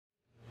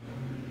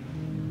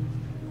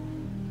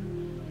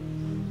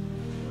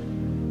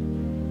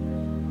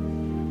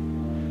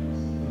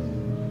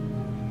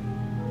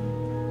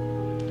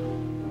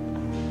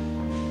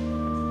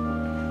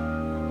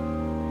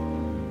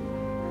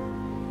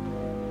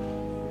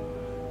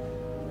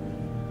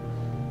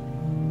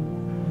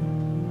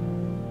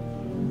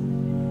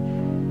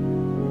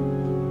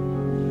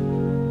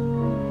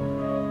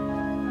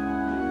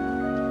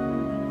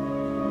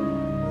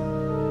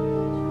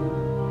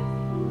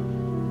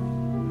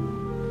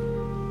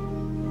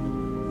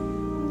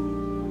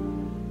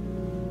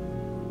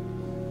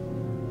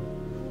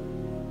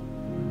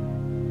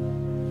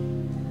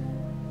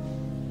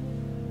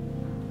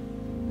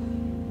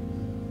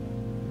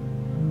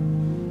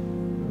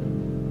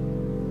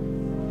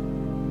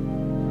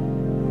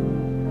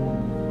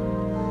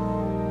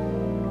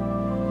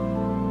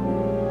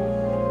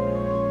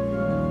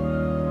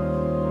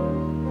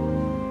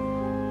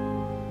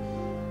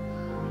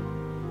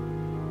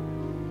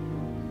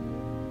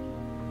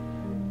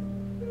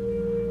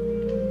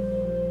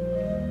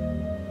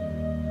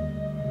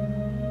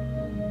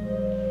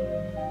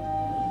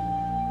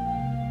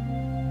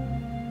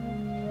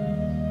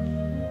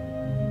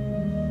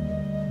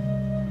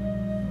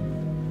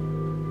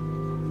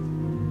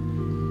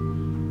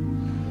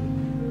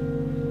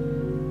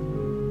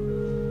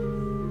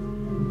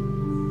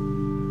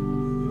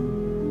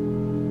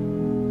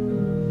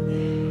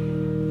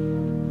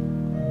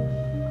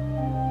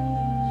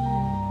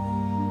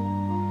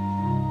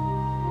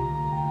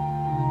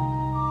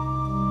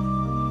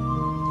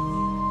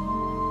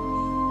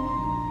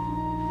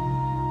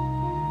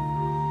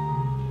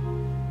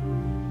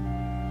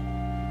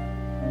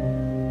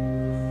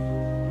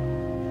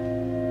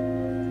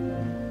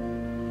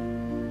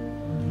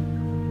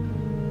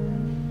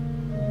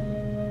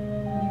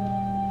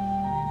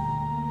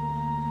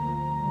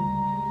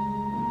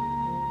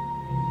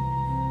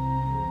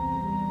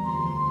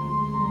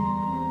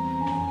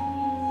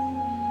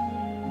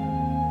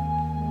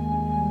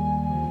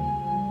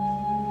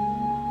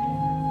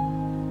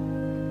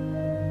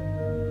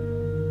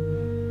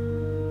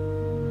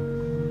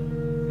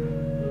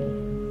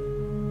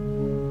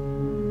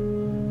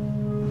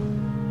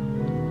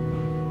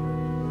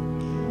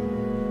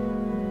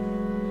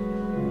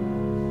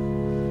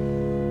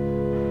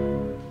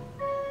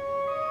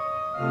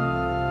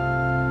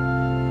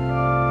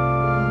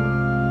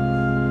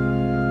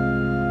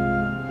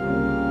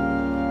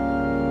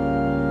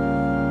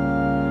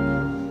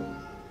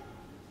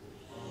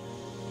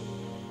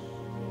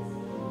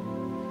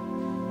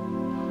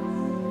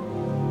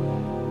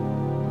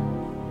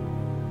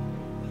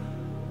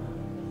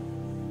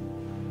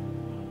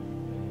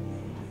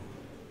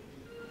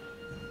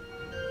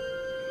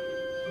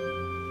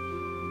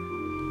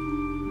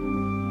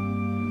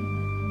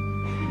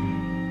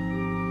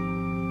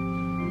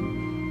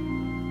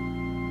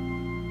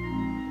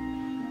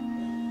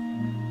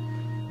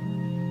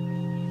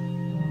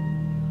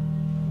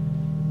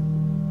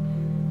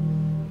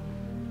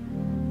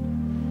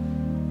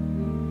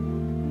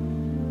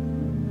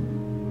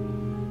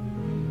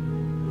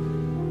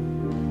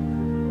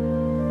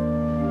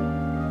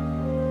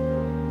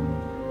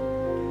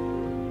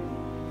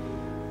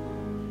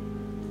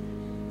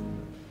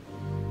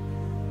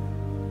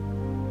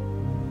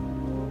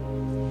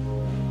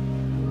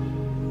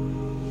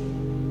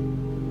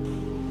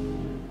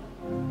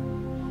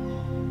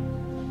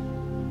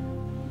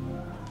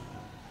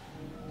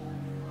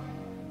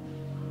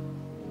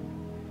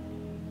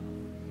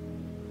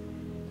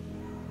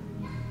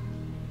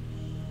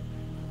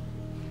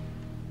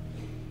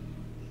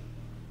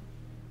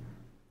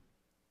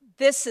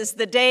This is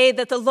the day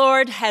that the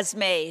Lord has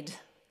made.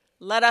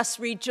 Let us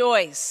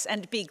rejoice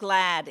and be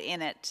glad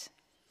in it.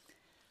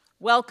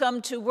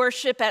 Welcome to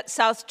worship at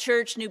South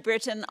Church, New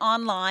Britain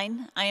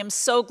online. I am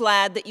so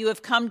glad that you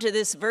have come to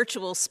this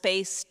virtual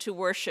space to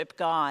worship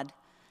God.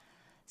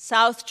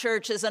 South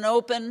Church is an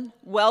open,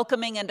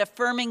 welcoming, and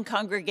affirming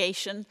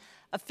congregation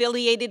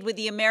affiliated with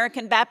the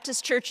American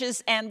Baptist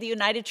Churches and the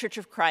United Church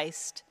of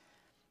Christ.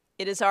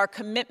 It is our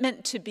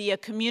commitment to be a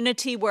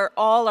community where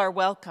all are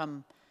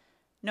welcome,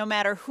 no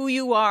matter who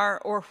you are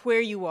or where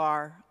you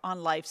are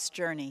on life's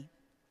journey.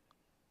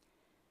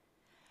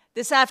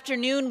 This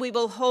afternoon, we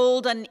will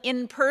hold an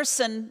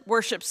in-person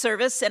worship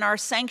service in our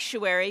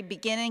sanctuary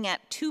beginning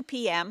at 2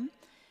 p.m.,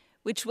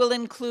 which will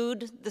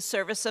include the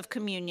service of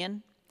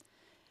communion.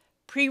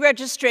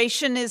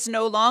 Pre-registration is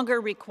no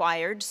longer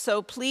required,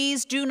 so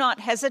please do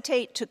not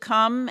hesitate to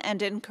come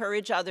and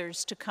encourage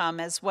others to come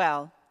as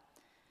well.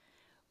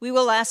 We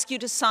will ask you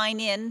to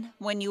sign in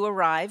when you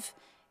arrive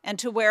and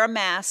to wear a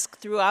mask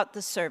throughout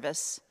the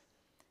service.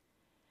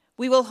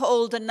 We will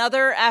hold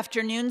another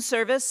afternoon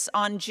service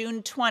on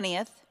June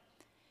 20th,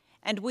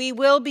 and we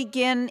will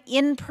begin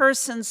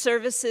in-person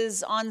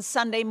services on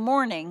Sunday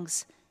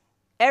mornings,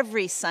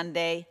 every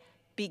Sunday,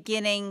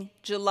 beginning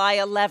July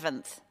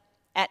 11th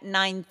at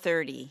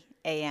 9:30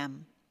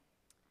 a.m.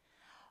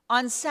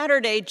 On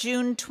Saturday,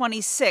 June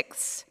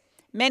 26th,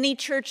 many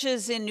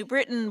churches in New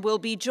Britain will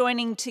be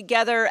joining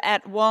together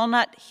at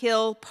Walnut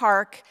Hill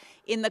Park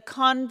in the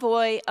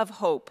Convoy of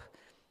Hope,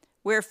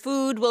 where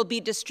food will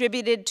be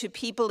distributed to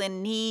people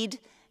in need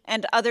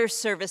and other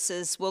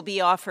services will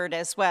be offered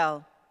as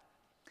well.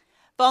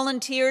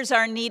 Volunteers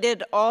are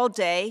needed all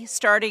day,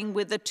 starting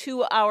with a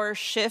 2-hour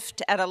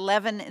shift at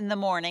 11 in the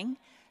morning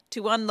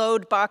to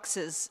unload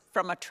boxes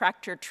from a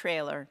tractor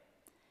trailer.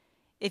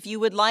 If you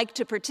would like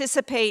to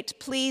participate,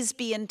 please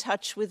be in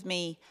touch with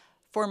me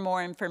for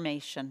more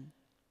information.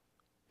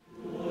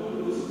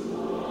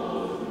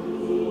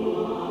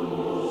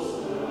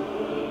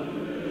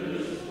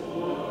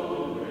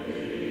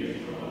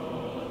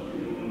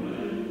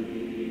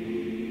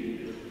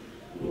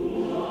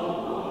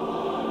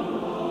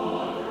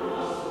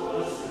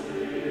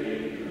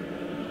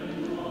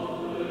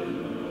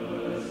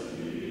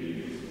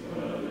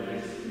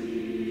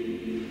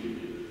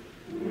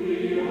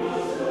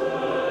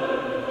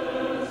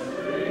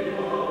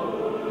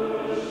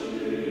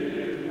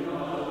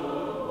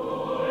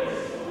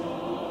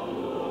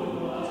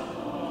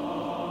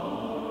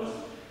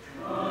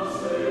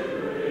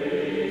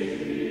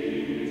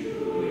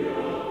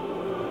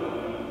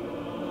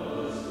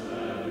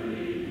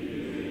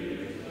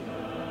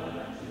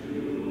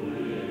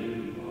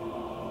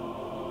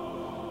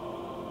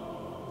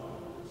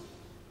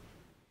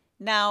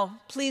 Now,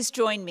 please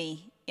join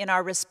me in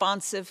our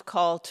responsive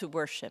call to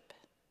worship.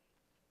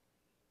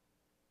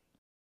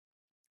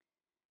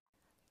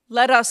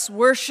 Let us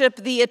worship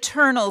the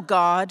eternal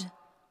God,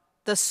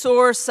 the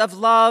source of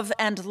love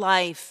and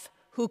life,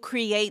 who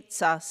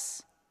creates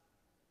us.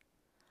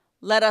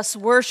 Let us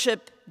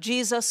worship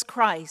Jesus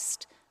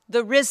Christ,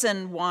 the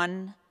risen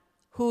one,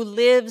 who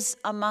lives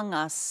among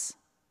us.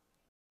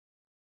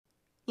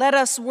 Let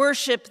us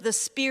worship the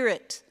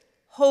Spirit,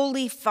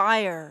 holy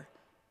fire,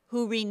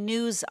 who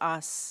renews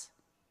us.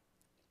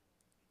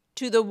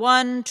 To the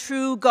one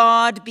true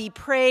God be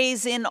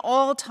praise in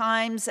all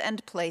times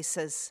and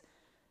places,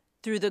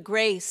 through the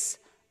grace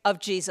of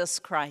Jesus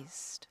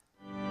Christ.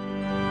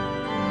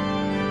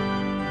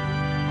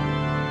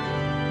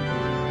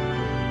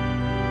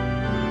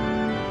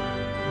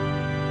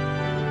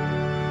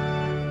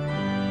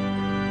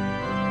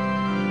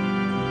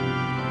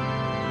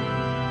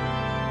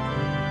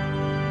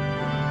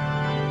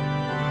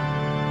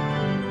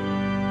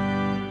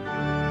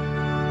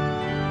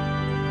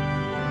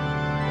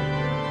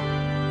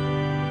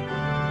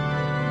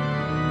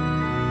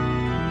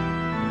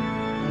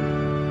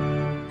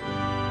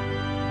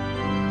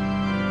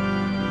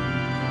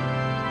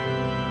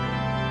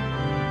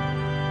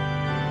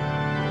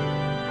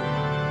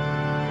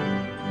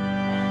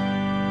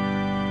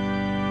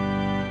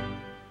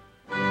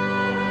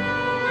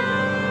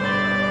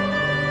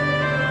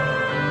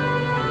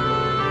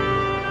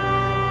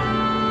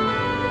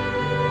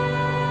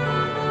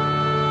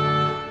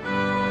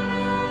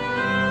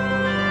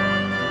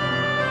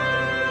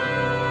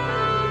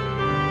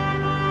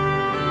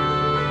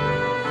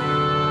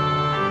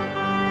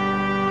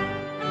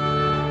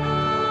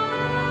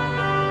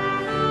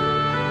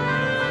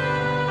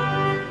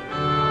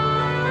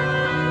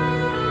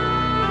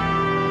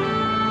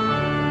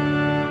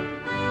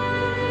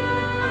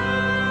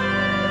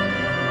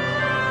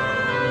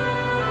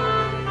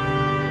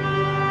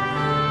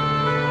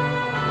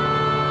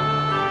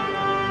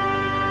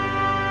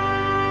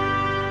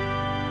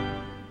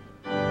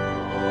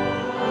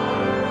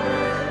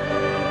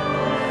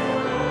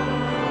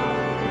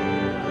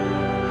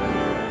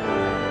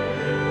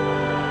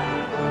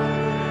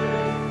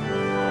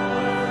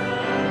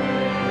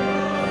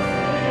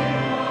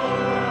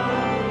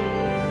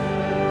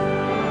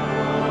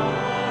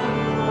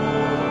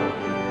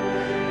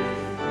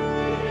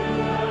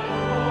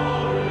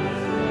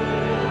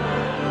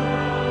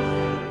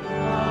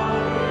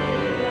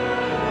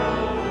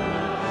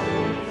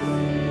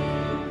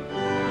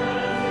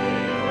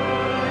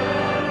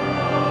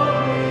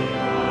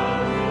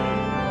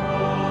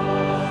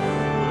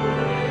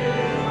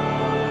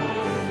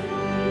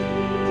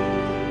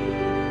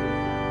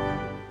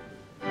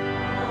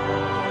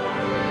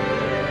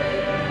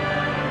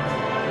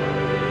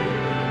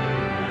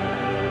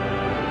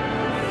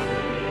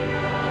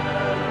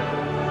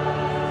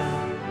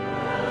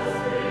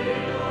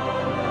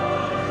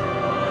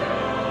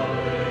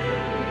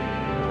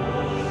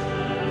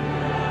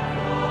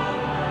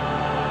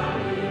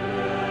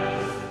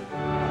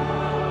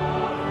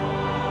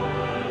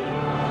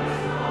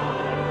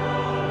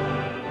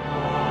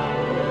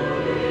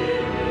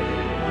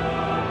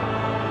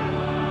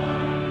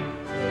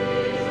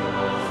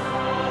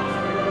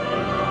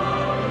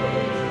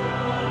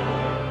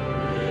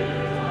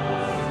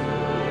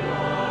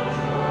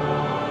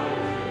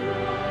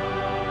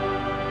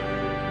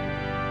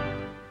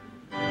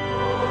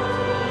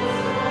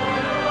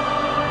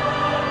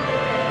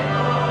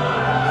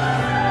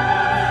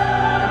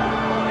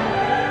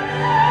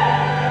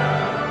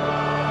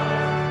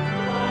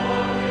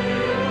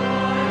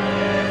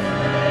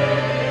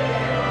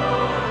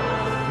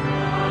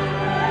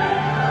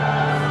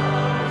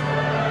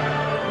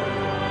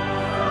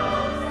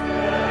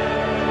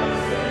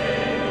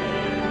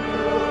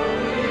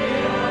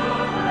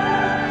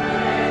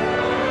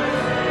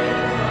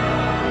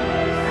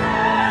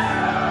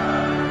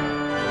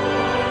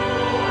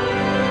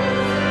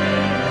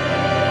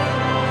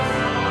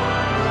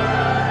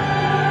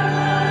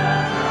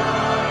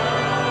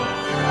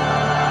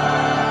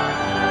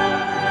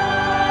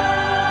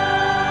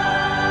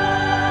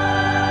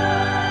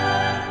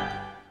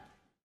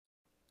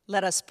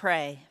 Let us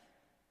pray.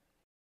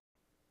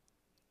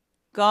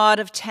 God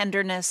of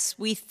tenderness,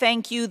 we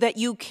thank you that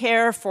you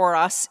care for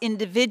us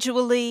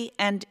individually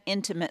and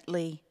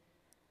intimately.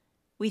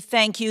 We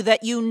thank you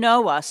that you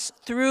know us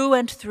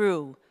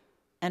through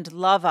and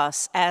love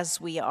us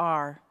as we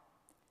are.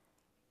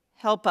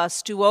 Help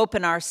us to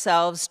open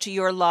ourselves to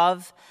your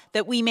love,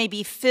 that we may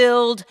be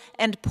filled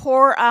and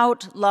pour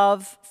out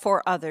love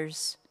for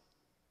others.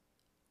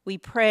 We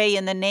pray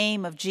in the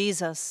name of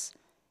Jesus,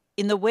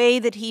 in the way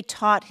that he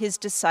taught his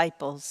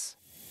disciples.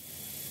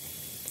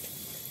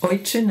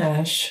 Ojcze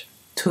nasz,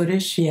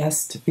 któryś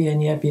jest w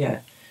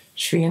niebie,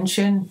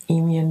 święcień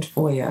imię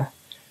Twoje,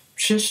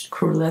 przyjdź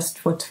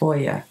królestwo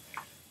Twoje,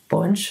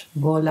 bądź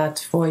wola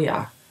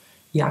Twoja,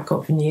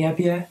 jako w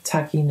niebie,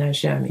 tak i na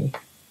ziemi.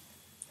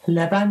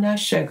 Chleba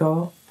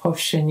naszego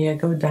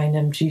powszedniego daj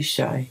nam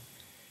dzisiaj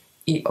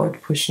i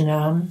odpuść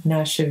nam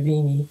nasze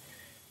winy,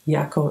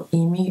 jako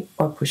i my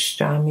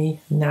odpuszczamy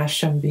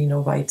naszym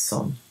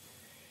winowajcom.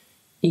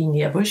 I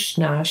nie wódź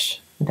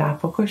nas na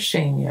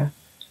pokuszenie,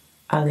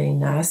 ale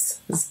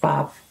nas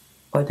zbaw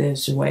ode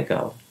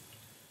złego.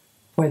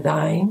 For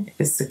thine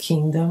is the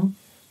kingdom,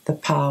 the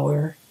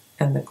power,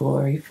 and the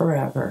glory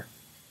forever.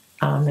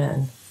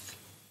 Amen.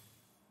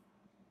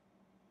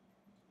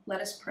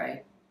 Let us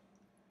pray.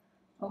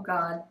 O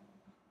God,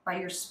 by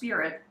your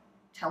Spirit,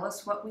 tell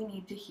us what we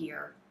need to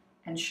hear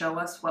and show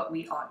us what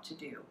we ought to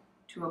do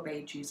to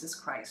obey Jesus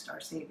Christ, our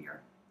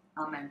Savior.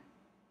 Amen.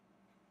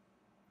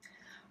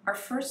 Our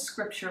first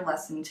scripture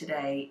lesson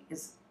today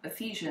is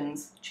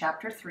Ephesians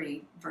chapter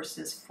 3,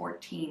 verses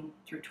 14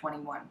 through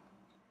 21.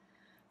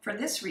 For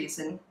this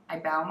reason, I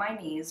bow my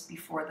knees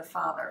before the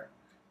Father,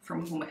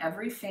 from whom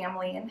every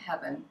family in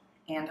heaven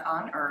and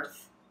on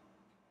earth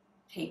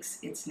takes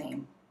its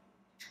name.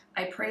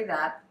 I pray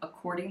that,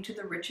 according to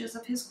the riches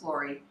of his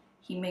glory,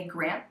 he may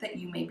grant that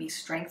you may be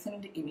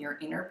strengthened in your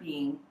inner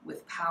being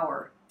with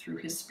power through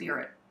his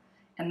Spirit,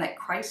 and that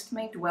Christ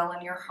may dwell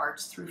in your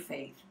hearts through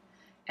faith,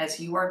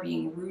 as you are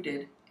being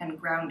rooted and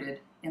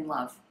grounded in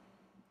love.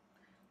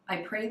 I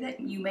pray that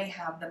you may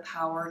have the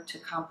power to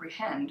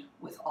comprehend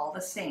with all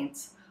the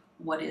saints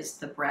what is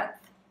the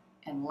breadth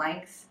and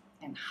length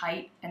and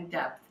height and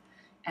depth,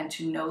 and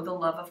to know the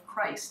love of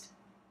Christ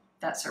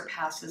that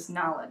surpasses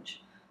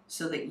knowledge,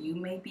 so that you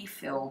may be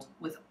filled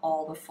with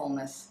all the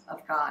fullness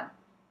of God.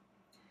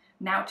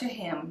 Now to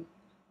him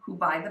who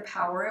by the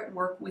power at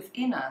work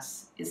within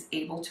us is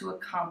able to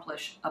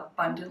accomplish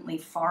abundantly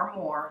far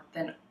more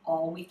than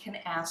all we can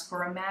ask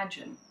or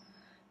imagine,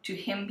 to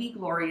him be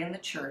glory in the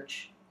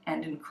church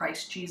and in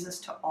Christ Jesus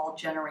to all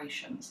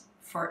generations,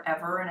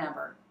 forever and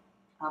ever.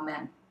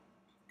 Amen.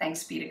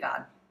 Thanks be to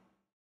God.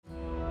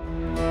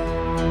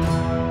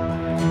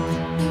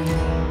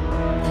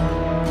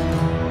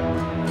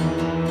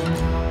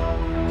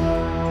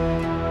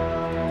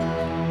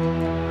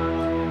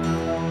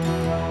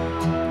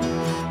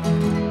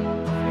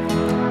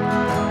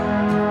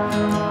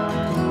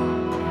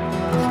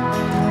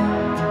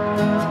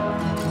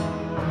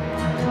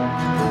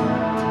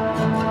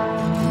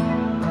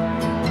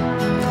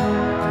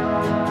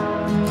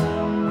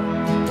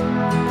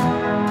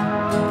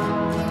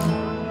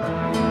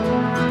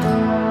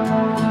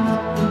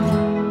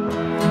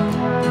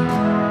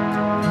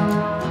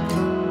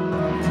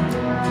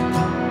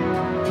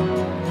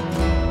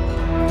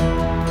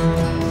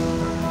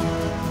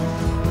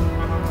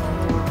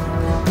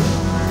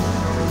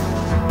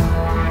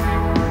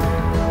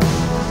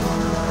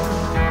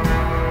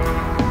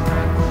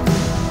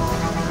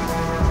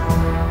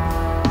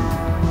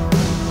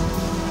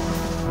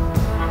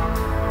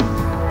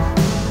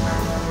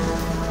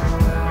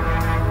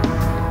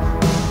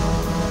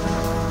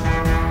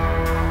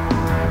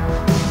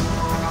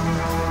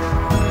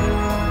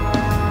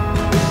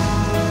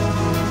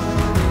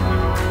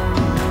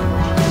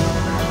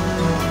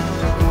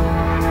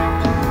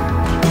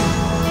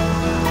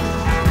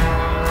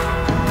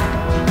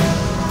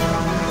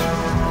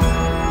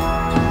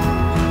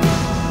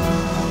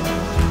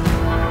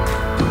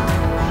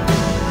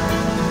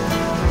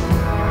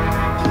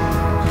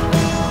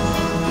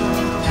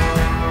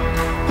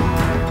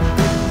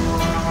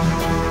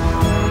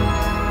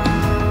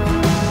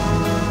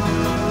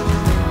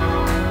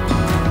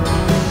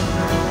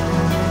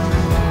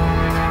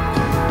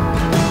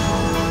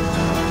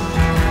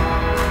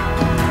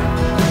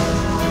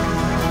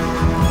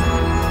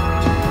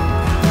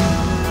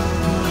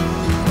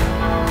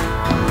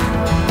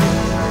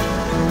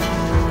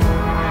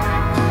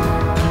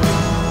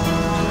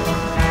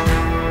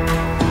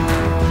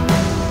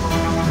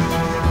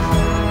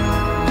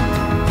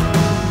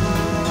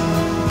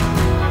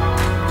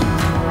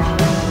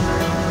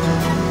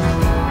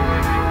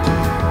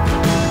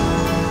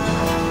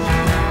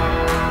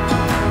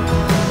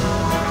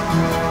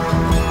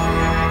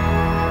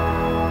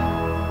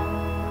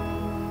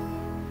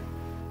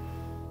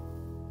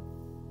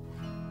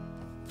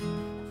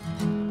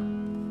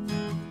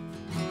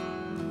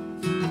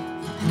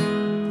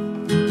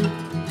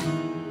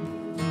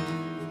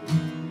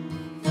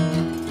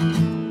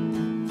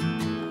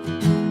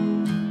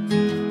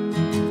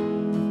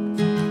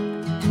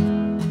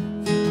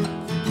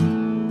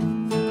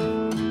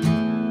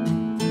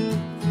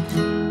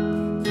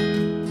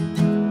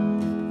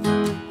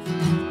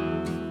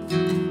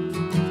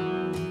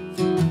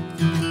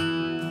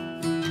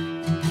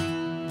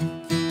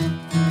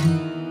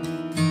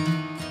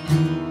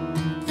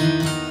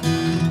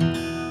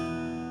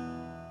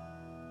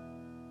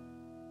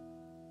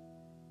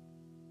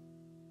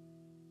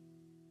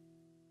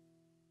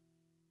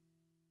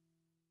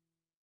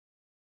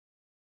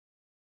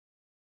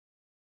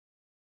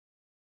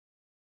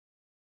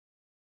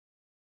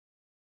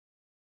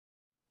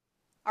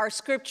 Our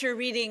scripture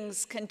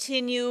readings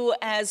continue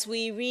as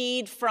we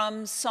read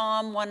from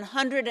Psalm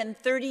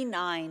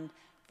 139,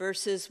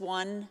 verses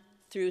 1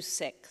 through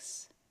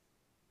 6.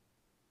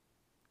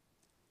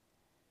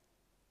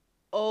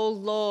 O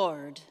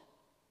Lord,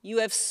 you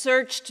have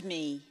searched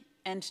me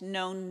and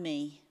known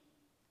me.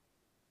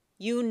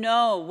 You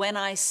know when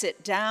I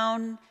sit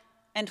down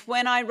and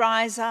when I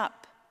rise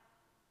up.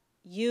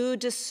 You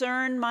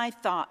discern my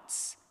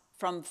thoughts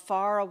from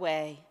far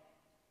away.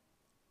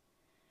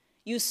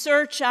 You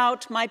search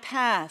out my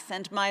path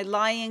and my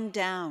lying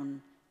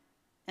down,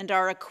 and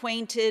are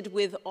acquainted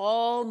with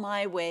all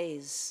my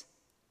ways.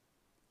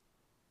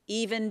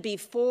 Even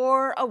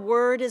before a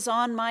word is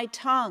on my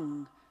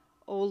tongue,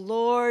 O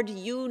Lord,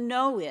 you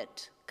know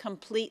it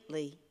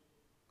completely.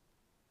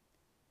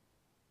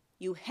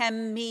 You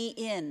hem me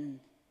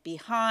in,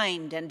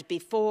 behind and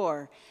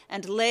before,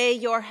 and lay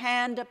your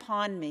hand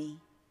upon me.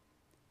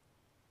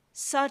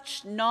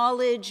 Such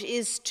knowledge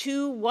is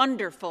too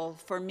wonderful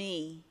for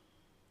me.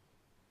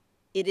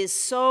 It is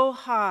so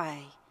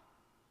high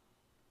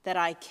that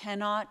I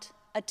cannot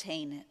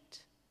attain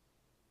it.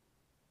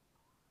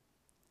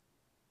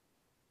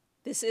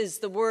 This is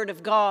the word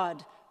of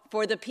God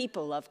for the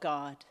people of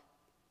God.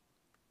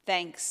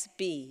 Thanks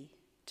be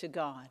to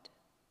God.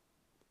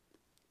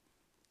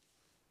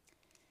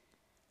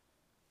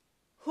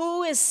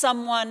 Who is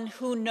someone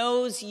who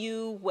knows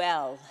you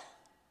well?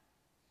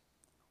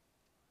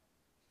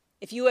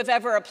 If you have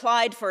ever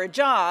applied for a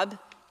job,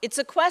 it's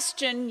a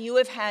question you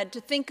have had to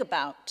think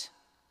about.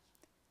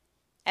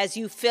 As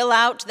you fill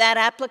out that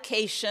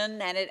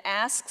application and it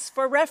asks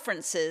for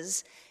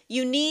references,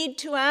 you need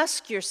to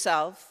ask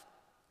yourself,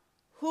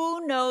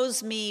 who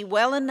knows me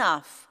well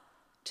enough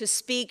to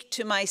speak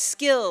to my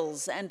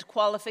skills and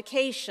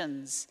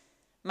qualifications,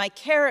 my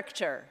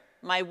character,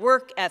 my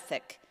work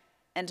ethic,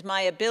 and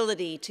my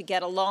ability to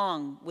get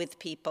along with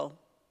people?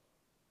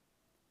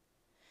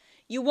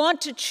 You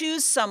want to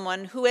choose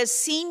someone who has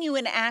seen you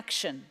in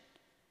action,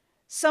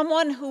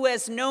 someone who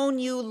has known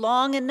you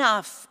long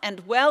enough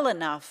and well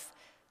enough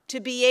to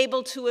be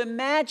able to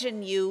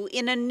imagine you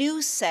in a new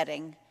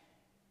setting,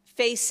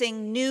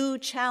 facing new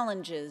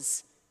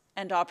challenges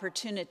and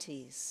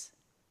opportunities.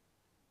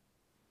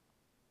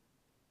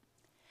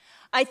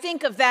 I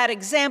think of that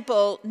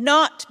example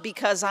not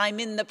because I'm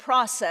in the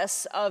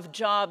process of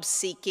job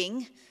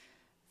seeking.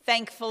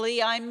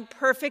 Thankfully, I'm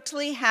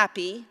perfectly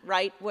happy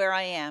right where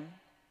I am.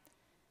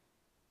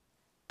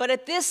 But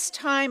at this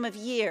time of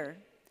year,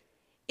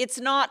 it's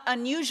not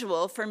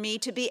unusual for me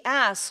to be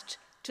asked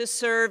to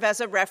serve as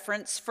a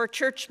reference for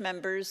church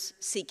members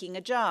seeking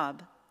a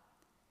job.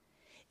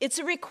 It's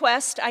a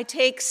request I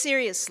take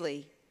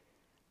seriously.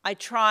 I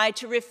try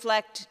to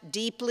reflect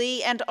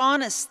deeply and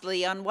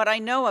honestly on what I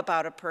know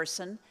about a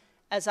person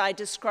as I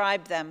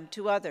describe them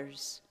to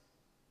others.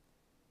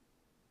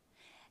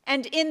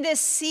 And in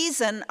this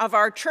season of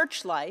our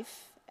church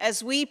life,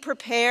 as we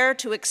prepare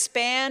to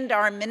expand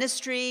our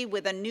ministry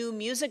with a new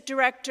music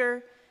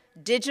director,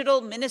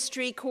 digital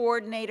ministry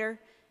coordinator,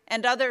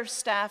 and other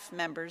staff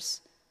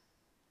members,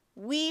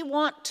 we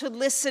want to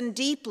listen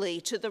deeply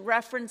to the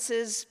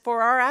references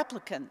for our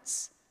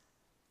applicants,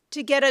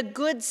 to get a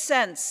good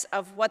sense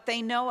of what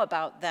they know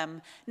about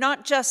them,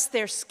 not just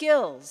their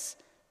skills,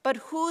 but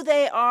who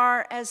they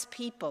are as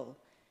people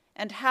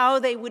and how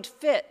they would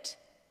fit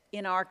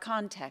in our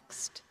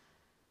context.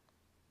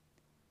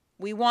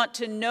 We want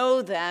to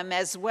know them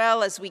as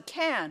well as we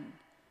can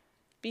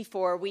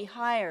before we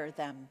hire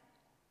them.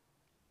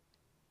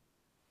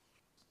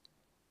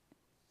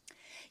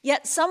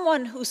 Yet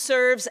someone who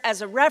serves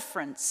as a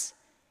reference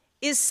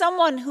is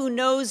someone who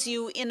knows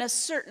you in a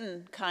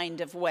certain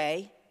kind of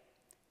way.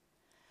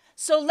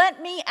 So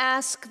let me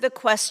ask the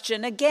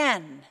question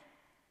again.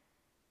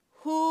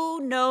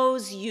 Who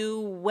knows you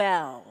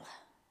well?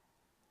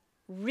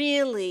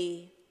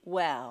 Really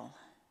well?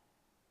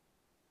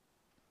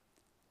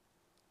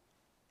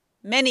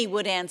 Many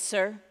would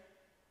answer,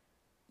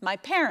 my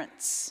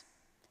parents,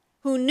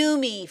 who knew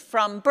me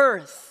from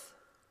birth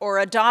or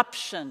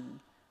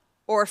adoption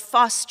or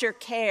foster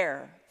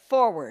care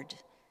forward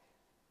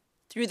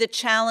through the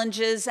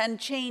challenges and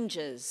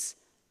changes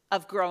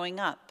of growing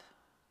up.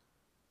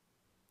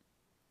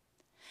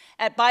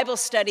 At Bible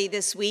study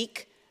this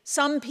week,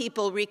 some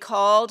people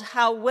recalled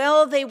how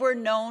well they were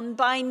known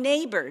by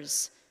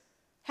neighbors,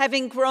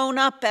 having grown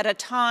up at a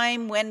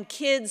time when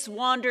kids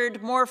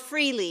wandered more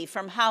freely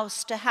from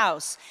house to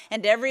house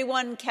and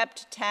everyone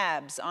kept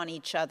tabs on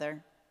each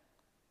other.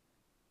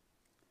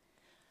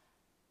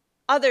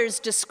 Others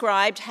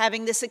described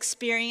having this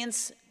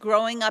experience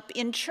growing up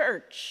in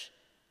church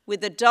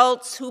with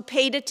adults who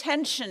paid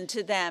attention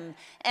to them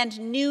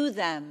and knew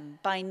them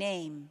by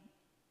name.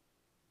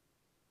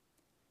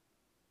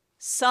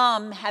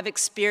 Some have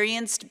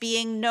experienced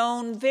being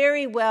known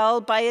very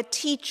well by a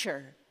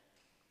teacher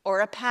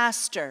or a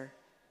pastor,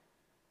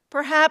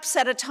 perhaps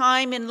at a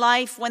time in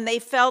life when they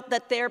felt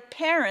that their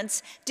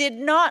parents did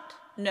not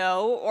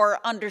know or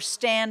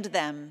understand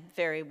them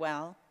very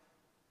well.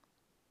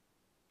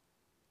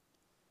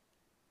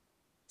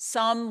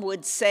 Some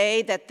would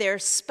say that their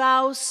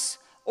spouse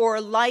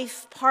or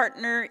life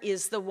partner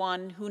is the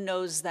one who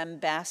knows them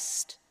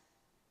best,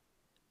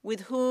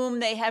 with whom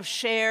they have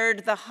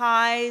shared the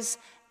highs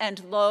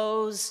and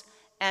lows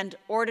and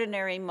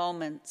ordinary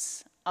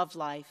moments of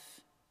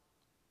life.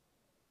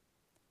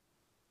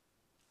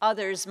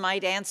 Others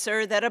might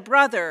answer that a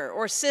brother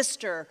or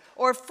sister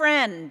or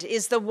friend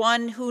is the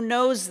one who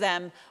knows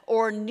them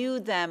or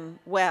knew them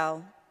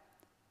well,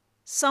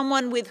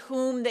 someone with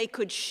whom they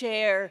could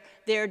share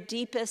their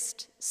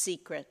deepest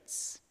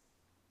secrets.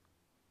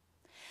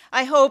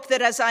 I hope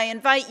that as I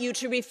invite you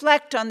to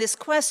reflect on this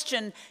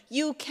question,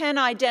 you can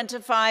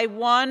identify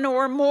one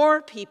or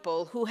more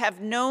people who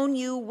have known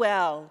you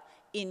well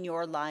in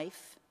your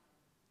life,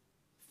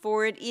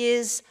 for it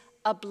is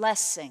a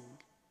blessing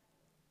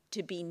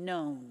to be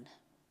known.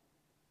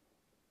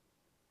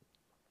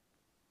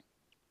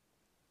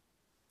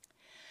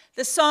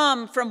 The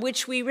psalm from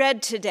which we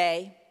read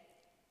today,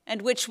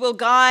 and which will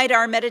guide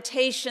our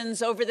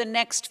meditations over the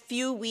next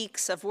few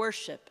weeks of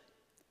worship,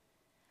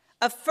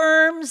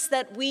 affirms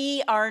that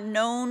we are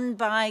known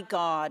by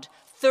God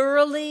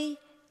thoroughly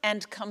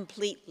and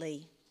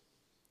completely,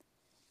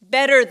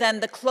 better than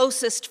the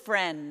closest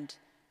friend,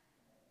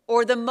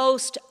 or the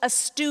most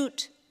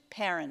astute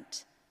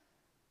parent,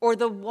 or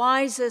the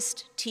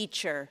wisest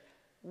teacher.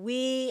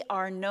 We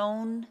are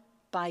known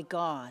by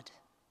God.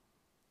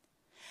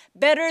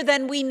 Better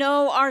than we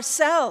know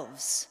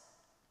ourselves,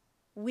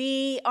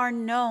 we are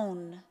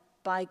known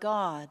by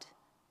God.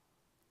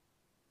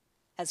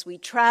 As we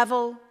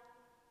travel,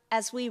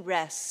 as we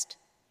rest,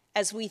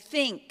 as we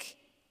think,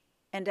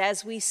 and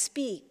as we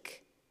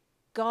speak,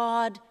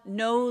 God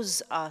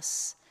knows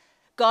us.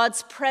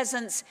 God's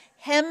presence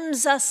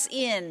hems us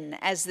in,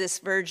 as this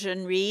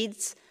version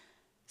reads,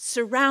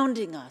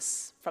 surrounding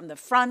us from the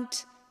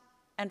front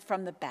and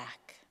from the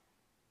back.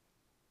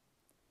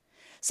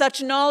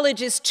 Such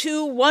knowledge is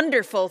too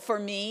wonderful for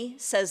me,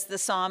 says the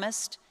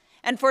psalmist,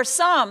 and for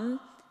some,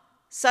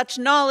 such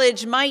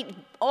knowledge might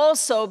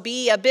also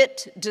be a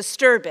bit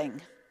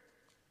disturbing.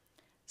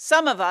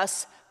 Some of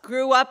us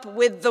grew up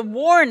with the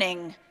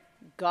warning,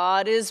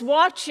 God is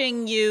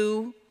watching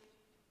you,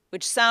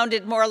 which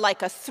sounded more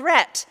like a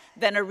threat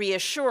than a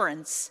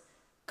reassurance,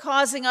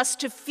 causing us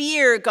to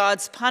fear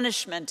God's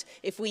punishment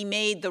if we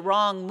made the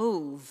wrong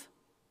move.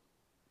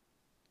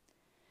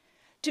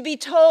 To be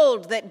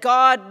told that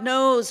God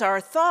knows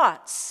our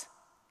thoughts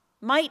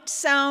might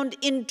sound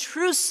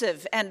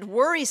intrusive and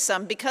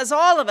worrisome because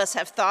all of us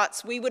have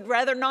thoughts we would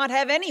rather not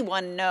have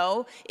anyone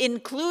know,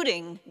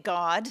 including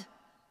God.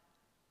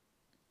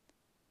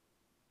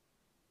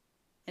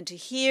 And to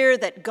hear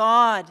that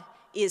God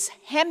is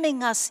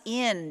hemming us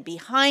in,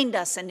 behind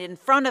us and in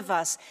front of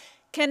us,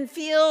 can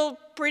feel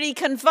pretty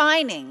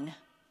confining.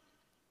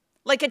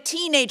 Like a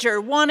teenager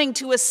wanting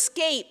to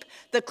escape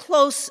the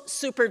close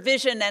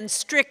supervision and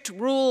strict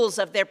rules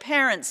of their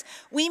parents,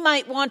 we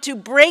might want to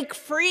break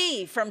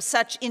free from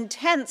such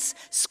intense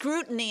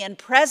scrutiny and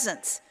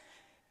presence.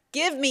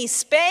 Give me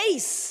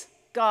space,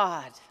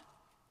 God.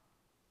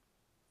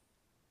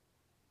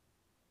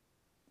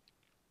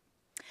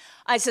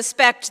 I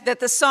suspect that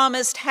the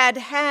psalmist had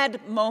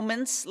had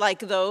moments like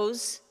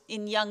those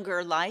in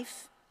younger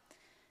life.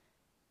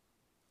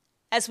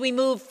 As we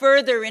move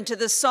further into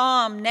the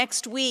psalm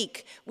next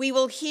week, we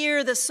will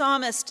hear the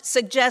psalmist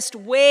suggest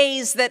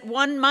ways that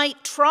one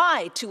might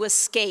try to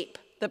escape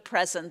the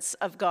presence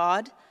of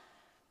God.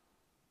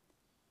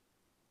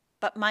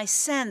 But my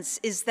sense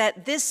is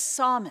that this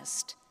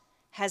psalmist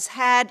has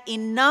had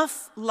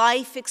enough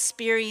life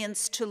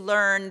experience to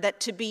learn that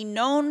to be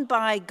known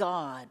by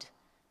God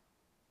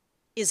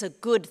is a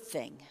good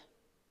thing.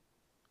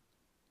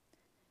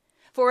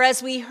 For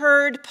as we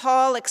heard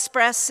Paul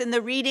express in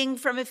the reading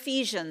from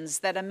Ephesians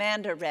that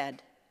Amanda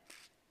read,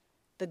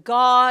 the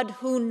God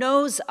who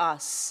knows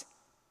us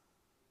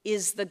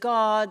is the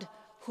God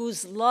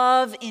whose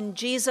love in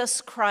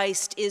Jesus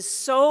Christ is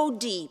so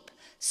deep,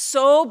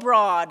 so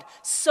broad,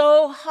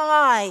 so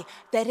high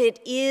that it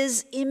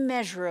is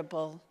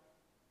immeasurable.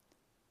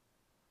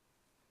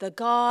 The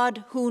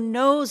God who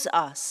knows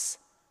us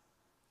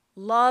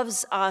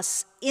loves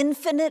us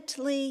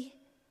infinitely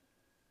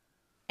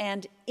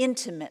and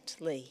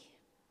intimately.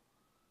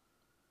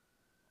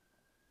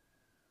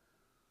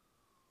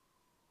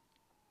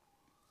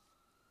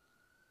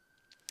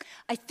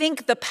 I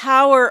think the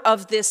power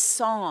of this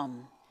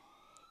psalm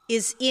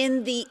is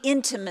in the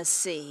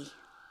intimacy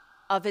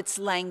of its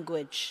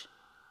language.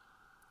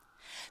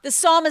 The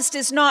psalmist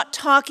is not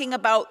talking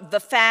about the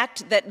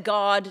fact that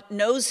God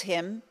knows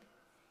him.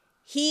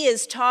 He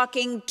is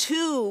talking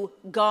to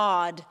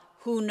God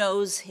who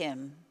knows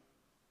him.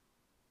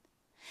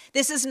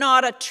 This is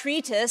not a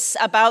treatise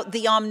about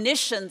the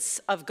omniscience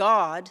of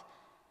God.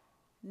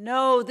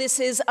 No, this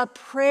is a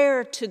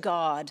prayer to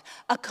God,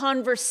 a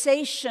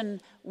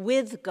conversation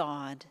with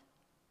God.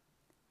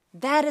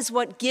 That is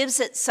what gives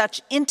it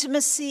such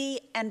intimacy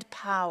and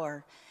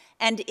power,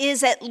 and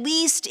is at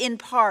least in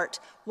part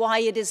why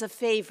it is a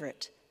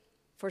favorite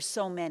for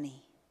so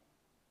many.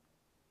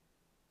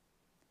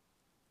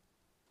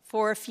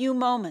 For a few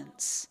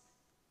moments,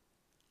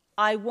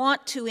 I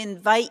want to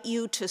invite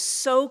you to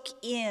soak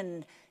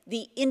in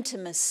the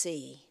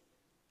intimacy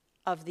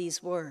of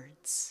these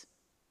words.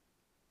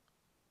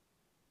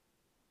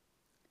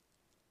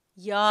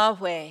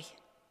 Yahweh,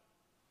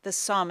 the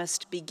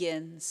psalmist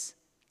begins,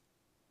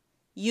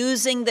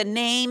 using the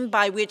name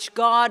by which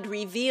God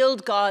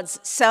revealed God's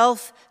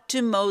self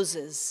to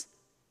Moses.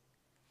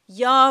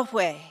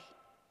 Yahweh,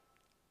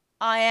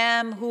 I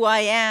am who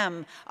I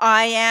am.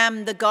 I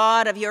am the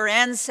God of your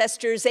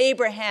ancestors,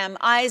 Abraham,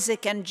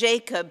 Isaac, and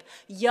Jacob.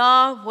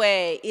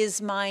 Yahweh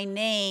is my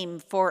name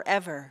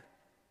forever.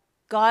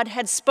 God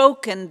had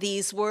spoken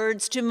these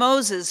words to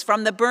Moses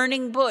from the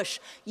burning bush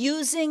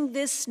using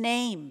this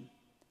name.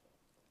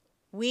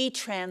 We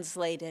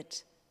translate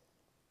it,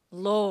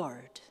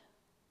 Lord.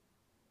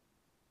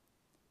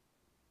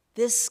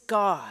 This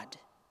God,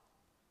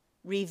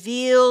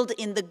 revealed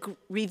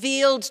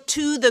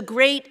to the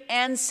great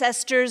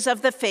ancestors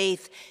of the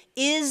faith,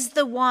 is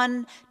the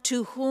one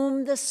to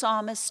whom the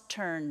psalmist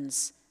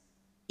turns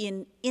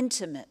in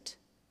intimate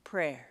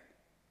prayer.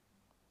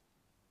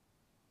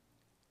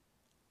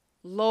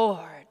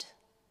 Lord,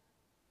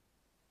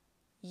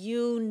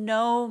 you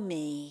know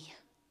me.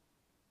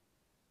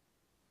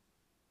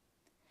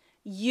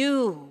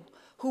 You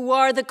who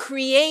are the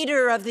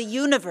creator of the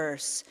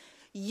universe,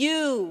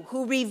 you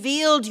who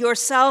revealed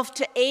yourself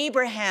to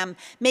Abraham,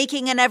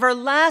 making an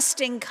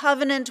everlasting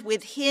covenant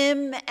with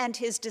him and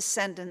his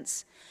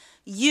descendants.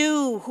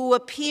 You who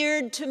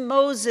appeared to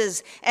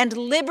Moses and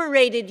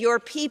liberated your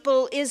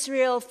people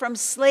Israel from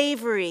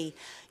slavery.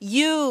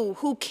 You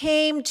who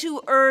came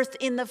to earth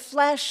in the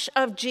flesh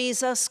of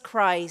Jesus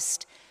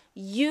Christ.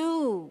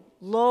 You,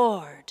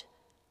 Lord,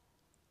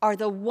 are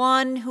the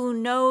one who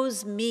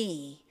knows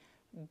me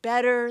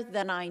better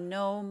than I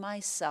know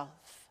myself.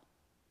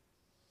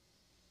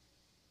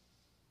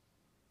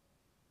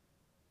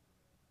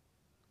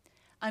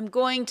 I'm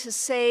going to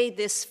say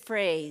this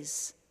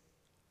phrase,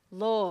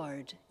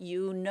 Lord,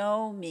 you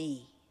know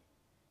me,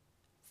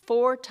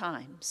 4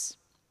 times.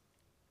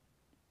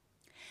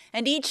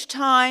 And each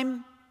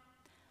time,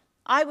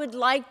 I would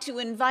like to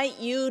invite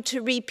you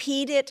to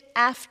repeat it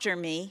after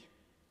me,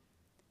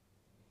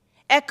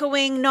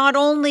 echoing not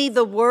only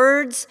the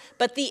words,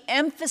 but the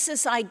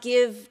emphasis I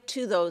give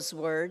to those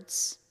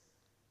words.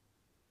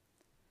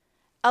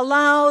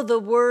 Allow the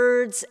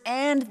words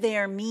and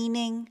their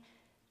meaning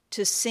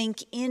to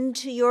sink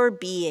into your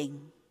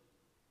being.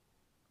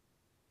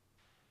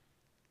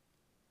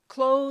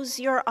 Close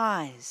your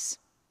eyes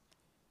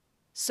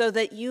so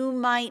that you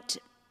might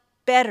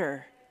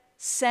better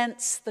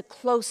sense the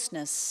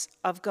closeness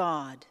of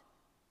God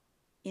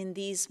in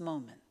these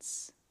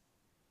moments.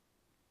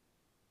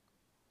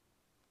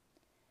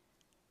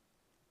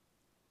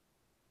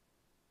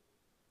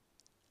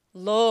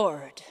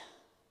 Lord,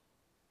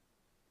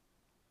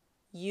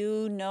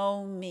 you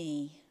know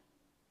me.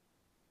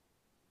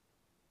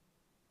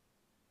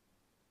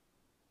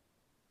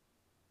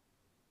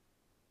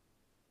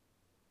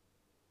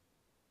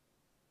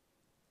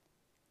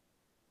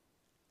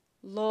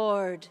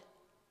 Lord,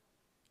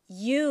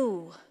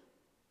 you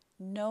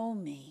know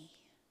me.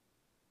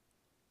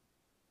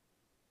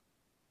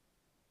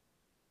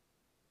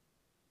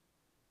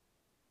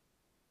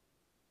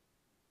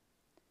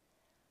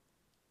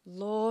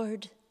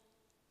 Lord,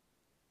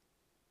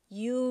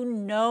 you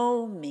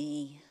know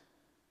me.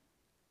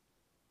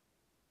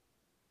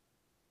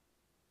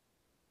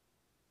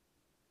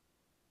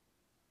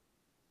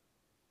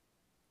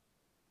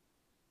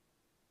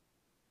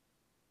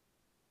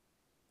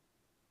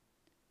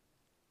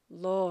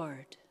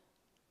 Lord,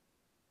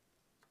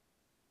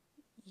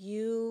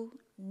 you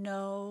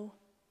know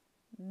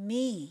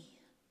me.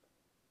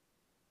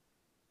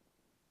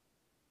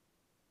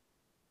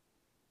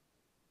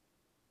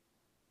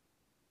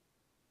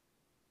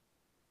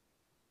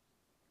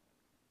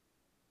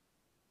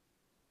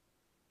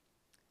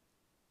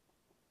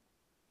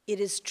 It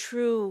is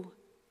true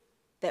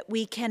that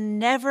we can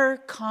never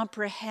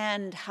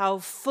comprehend how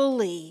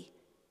fully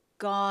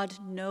God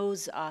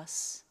knows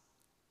us.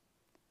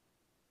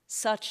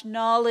 Such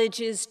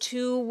knowledge is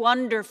too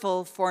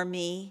wonderful for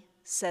me,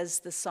 says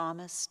the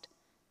psalmist.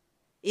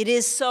 It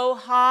is so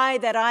high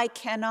that I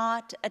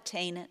cannot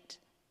attain it.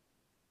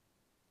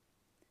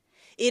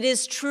 It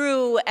is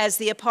true, as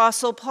the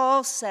Apostle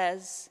Paul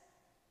says,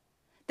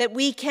 that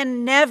we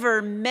can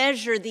never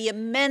measure the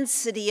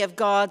immensity of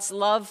God's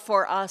love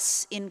for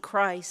us in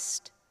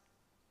Christ.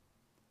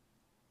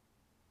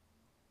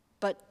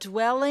 But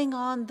dwelling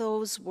on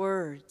those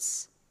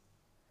words,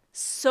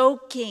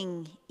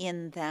 soaking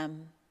in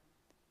them,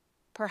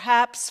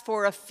 perhaps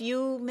for a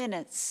few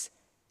minutes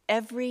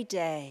every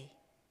day,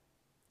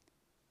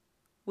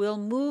 will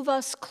move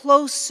us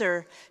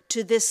closer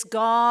to this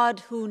God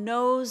who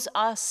knows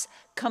us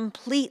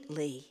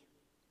completely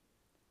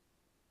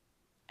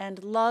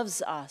and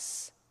loves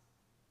us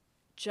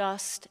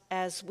just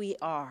as we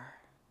are.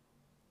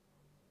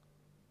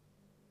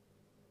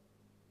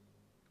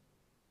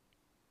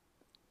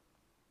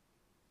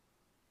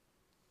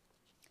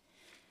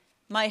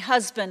 My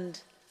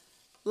husband,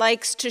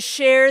 likes to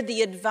share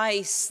the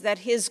advice that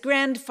his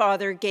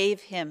grandfather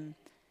gave him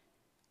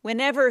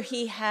whenever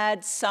he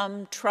had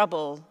some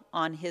trouble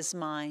on his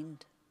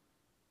mind.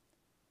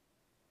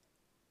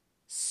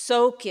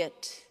 Soak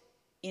it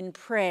in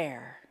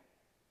prayer,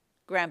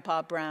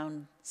 Grandpa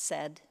Brown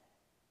said.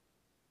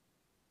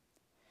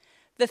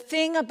 The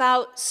thing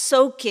about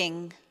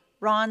soaking,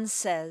 Ron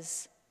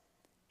says,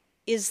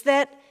 is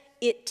that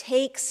it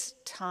takes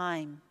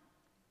time.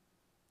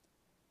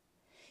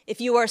 If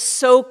you are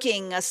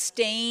soaking a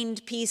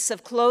stained piece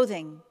of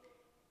clothing,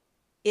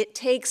 it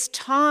takes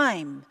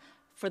time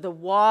for the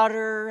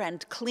water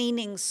and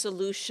cleaning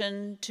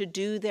solution to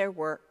do their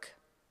work.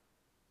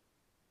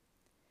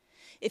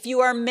 If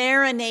you are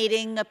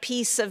marinating a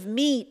piece of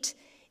meat,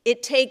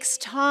 it takes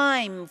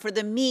time for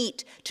the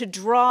meat to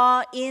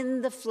draw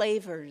in the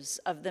flavors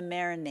of the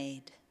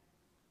marinade.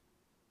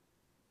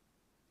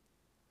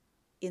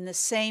 In the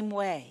same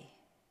way,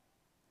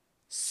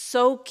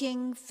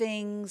 soaking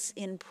things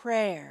in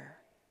prayer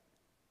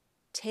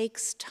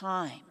takes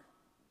time.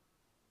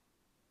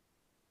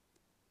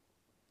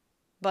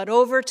 But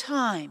over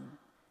time,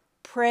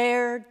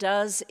 prayer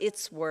does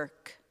its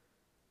work.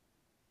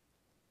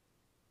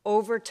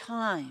 Over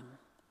time,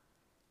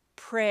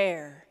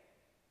 prayer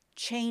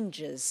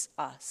changes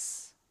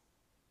us.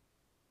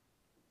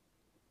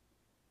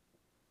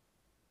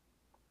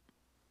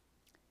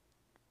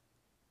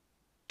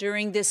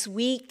 During this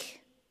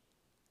week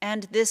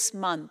and this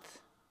month,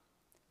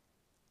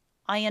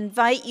 I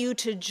invite you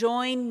to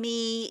join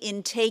me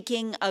in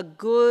taking a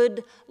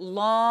good,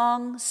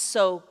 long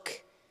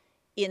soak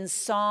in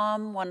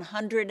Psalm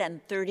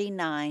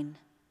 139,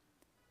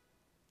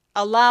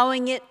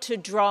 allowing it to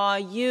draw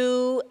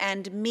you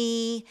and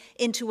me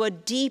into a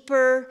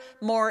deeper,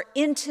 more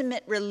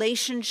intimate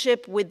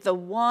relationship with the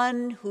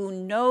one who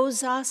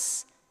knows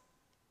us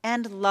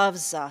and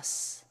loves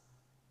us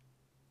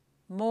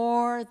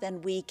more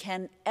than we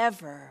can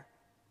ever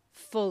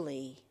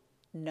fully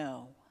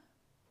know.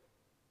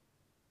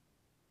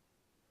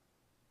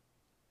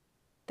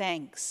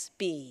 Thanks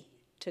be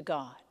to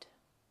God.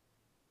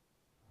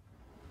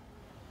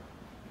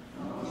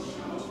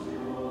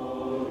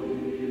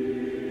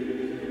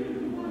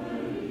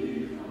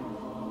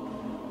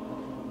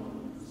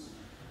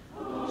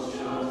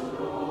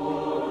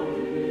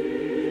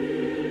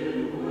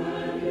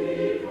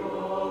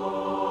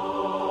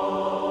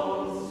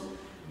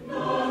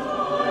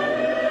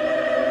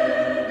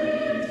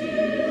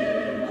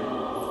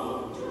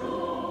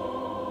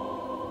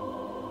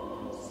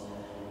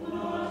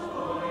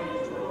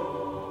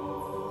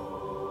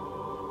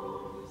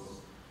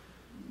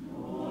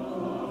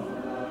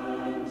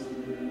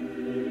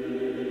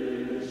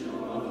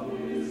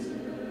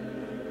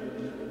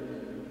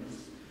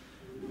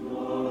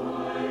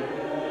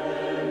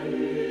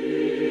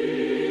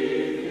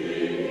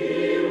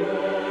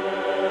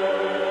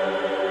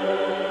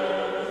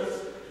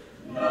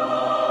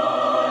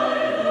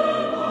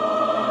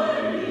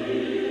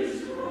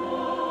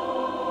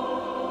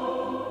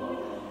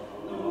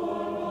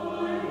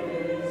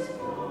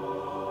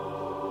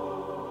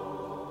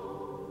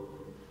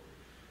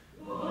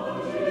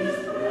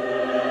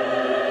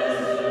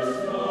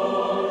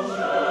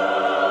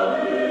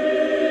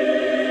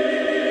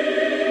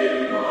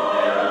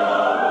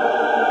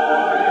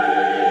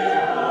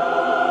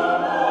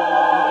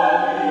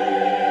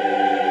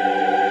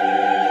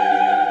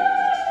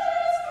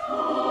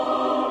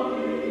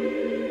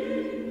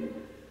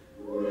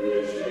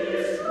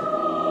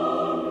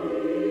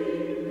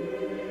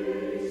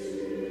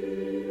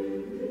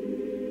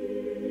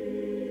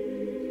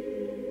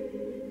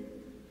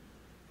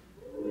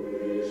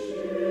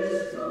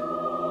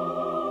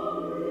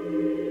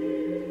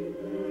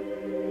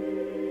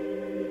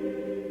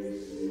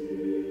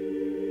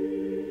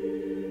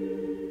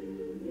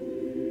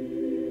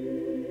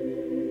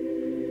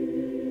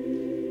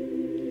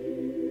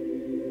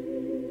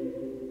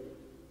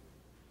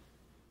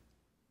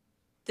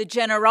 The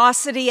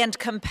generosity and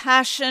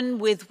compassion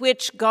with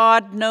which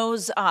God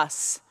knows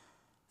us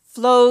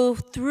flow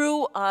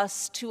through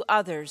us to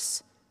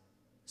others,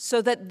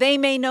 so that they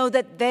may know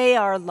that they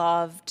are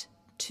loved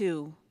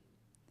too.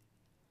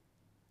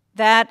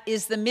 That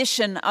is the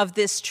mission of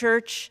this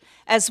church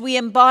as we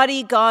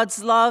embody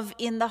God's love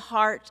in the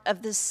heart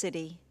of the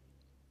city.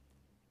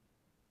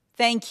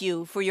 Thank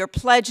you for your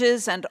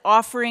pledges and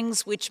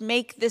offerings which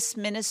make this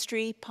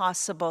ministry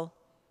possible.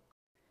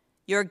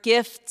 Your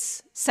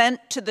gifts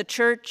sent to the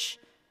church,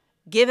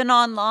 given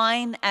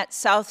online at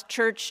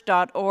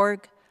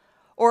southchurch.org,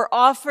 or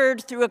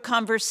offered through a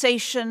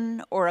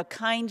conversation or a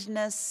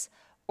kindness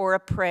or a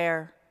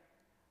prayer,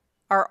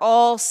 are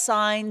all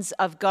signs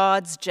of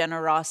God's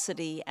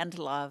generosity and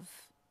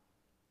love.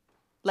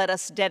 Let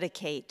us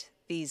dedicate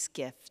these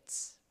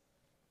gifts.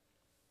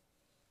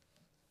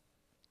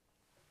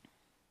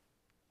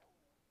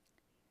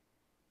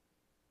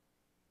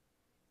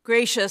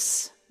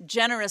 Gracious,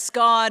 generous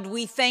God,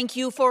 we thank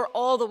you for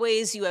all the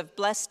ways you have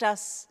blessed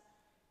us,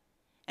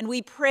 and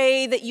we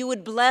pray that you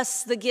would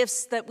bless the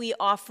gifts that we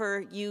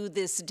offer you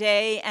this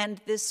day and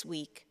this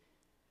week.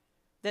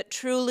 that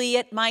truly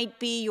it might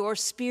be your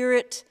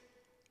Spirit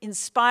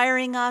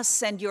inspiring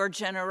us and your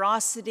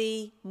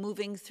generosity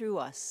moving through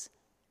us,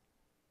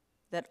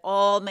 that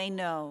all may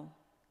know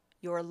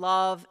your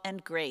love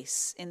and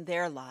grace in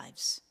their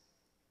lives.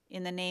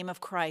 In the name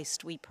of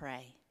Christ we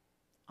pray.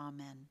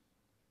 Amen.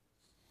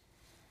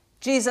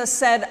 Jesus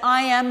said,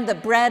 I am the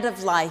bread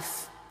of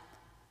life.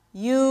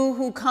 You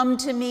who come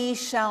to me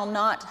shall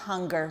not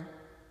hunger.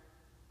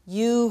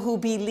 You who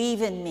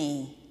believe in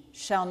me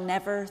shall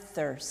never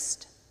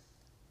thirst.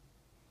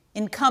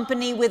 In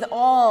company with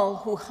all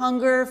who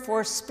hunger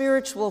for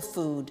spiritual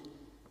food,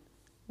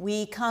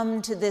 we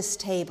come to this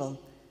table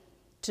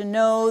to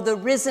know the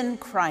risen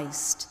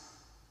Christ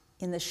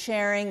in the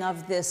sharing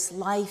of this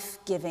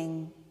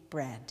life-giving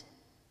bread.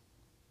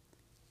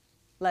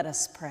 Let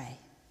us pray.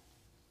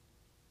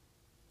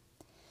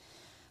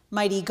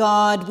 Mighty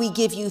God, we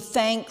give you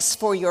thanks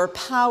for your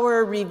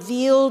power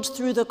revealed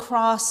through the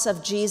cross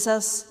of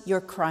Jesus, your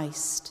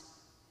Christ.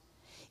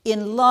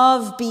 In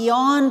love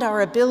beyond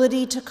our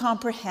ability to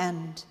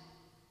comprehend,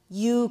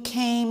 you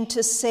came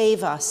to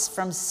save us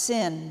from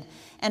sin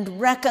and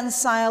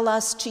reconcile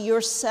us to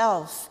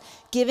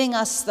yourself, giving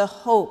us the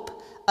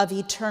hope of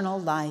eternal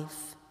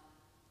life.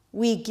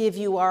 We give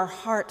you our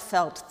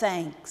heartfelt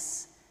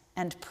thanks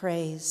and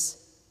praise.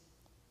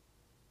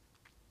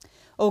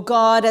 O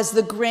God, as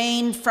the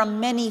grain from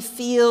many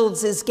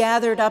fields is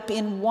gathered up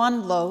in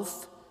one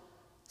loaf,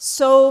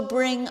 so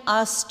bring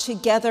us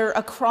together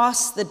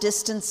across the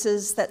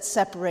distances that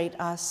separate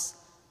us,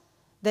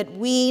 that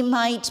we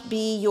might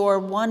be your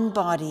one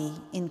body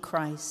in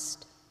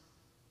Christ.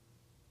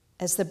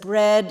 As the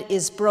bread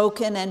is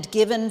broken and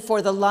given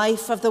for the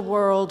life of the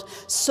world,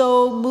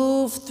 so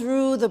move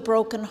through the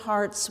broken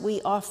hearts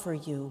we offer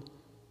you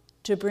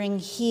to bring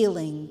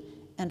healing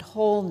and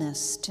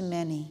wholeness to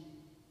many.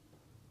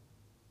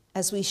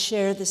 As we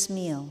share this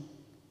meal,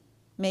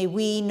 may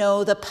we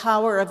know the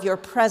power of your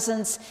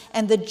presence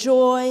and the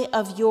joy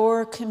of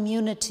your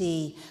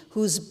community,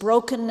 whose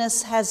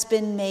brokenness has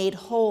been made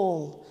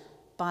whole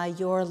by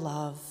your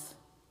love.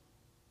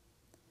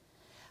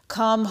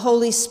 Come,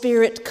 Holy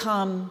Spirit,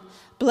 come.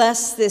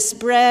 Bless this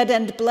bread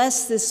and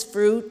bless this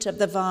fruit of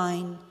the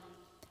vine.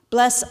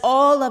 Bless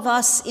all of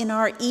us in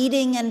our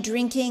eating and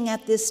drinking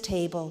at this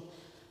table,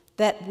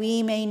 that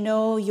we may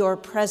know your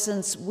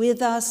presence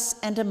with us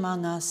and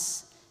among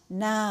us,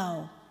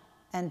 now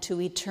and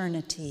to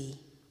eternity.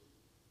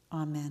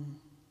 Amen.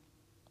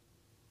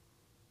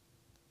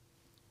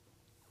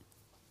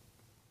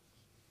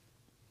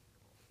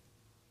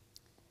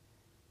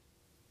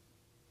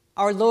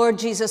 Our Lord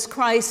Jesus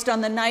Christ, on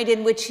the night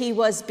in which he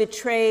was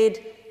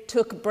betrayed,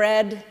 took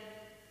bread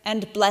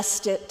and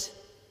blessed it,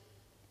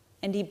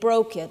 and he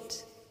broke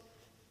it,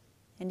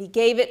 and he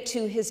gave it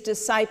to his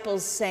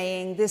disciples,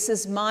 saying, "This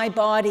is my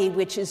body,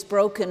 which is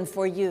broken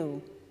for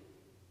you.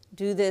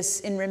 Do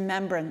this in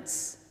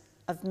remembrance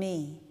of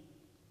me."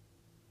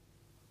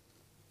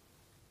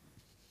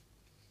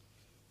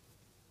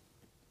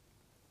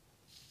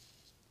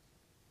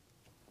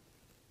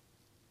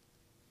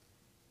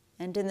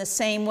 And in the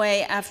same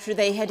way, after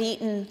they had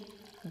eaten,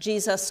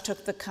 Jesus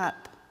took the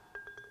cup.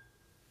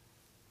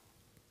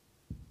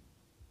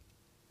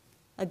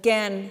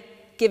 Again,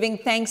 giving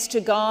thanks to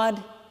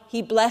God,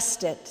 he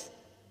blessed it.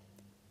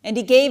 And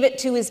he gave it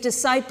to his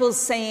disciples,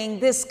 saying,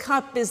 "This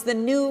cup is the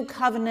new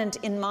covenant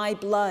in my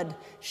blood,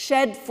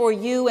 shed for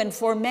you and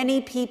for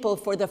many people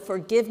for the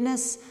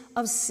forgiveness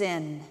of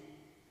sin.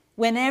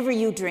 Whenever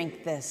you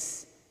drink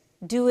this,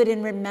 do it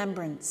in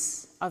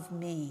remembrance of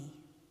me."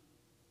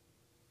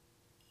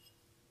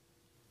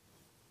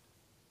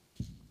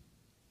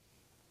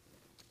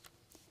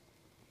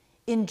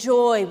 In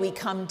joy we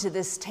come to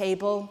this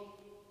table,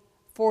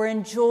 for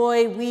in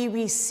joy we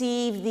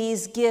receive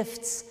these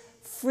gifts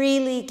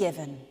freely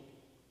given,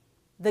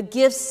 the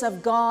gifts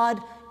of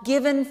God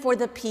given for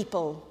the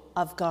people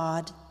of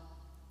God.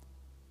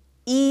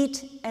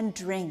 Eat and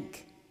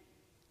drink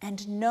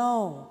and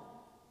know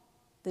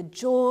the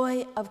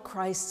joy of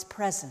Christ's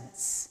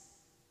presence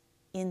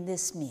in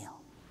this meal.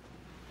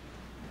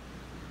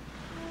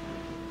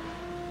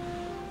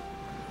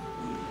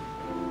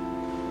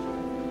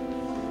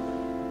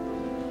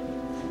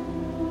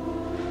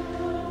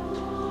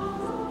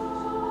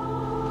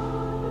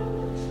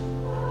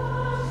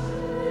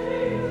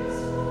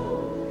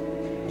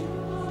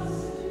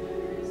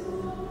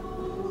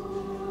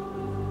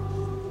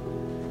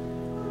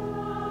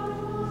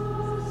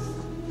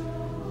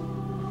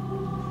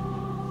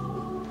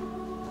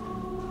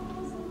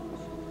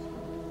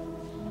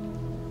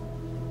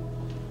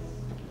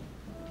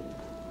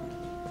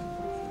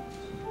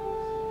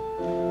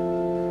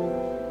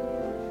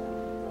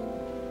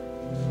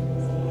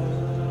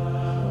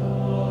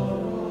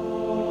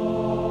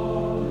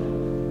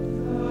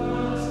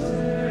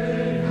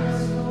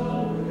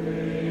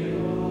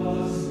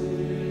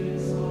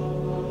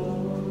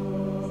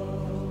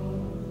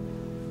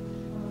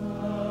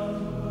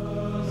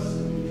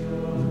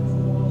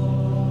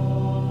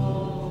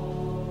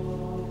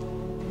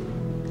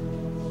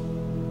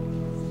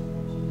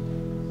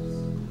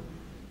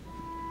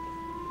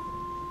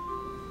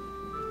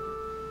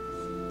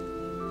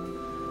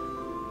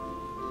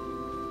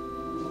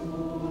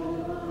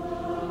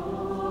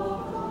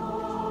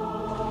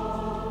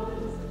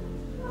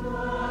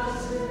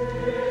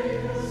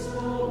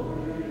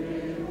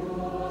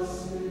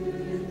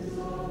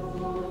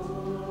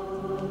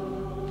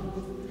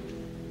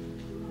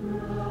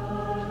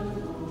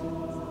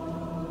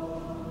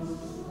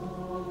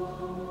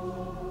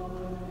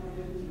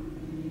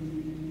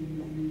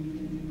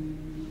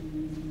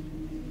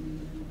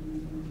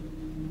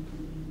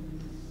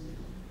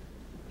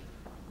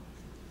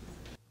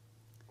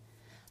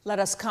 Let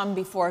us come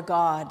before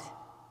God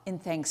in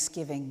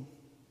thanksgiving.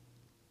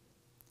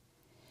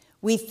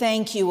 We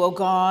thank you, O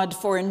God,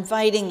 for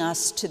inviting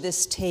us to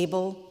this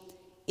table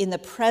in the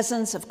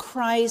presence of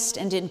Christ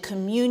and in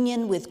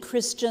communion with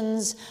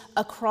Christians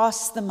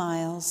across the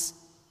miles.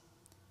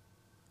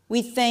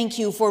 We thank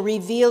you for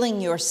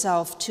revealing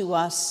yourself to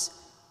us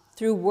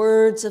through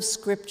words of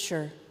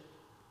Scripture,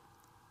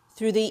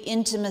 through the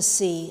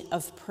intimacy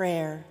of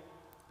prayer,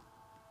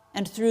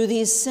 and through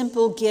these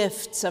simple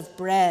gifts of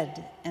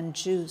bread and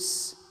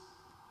juice.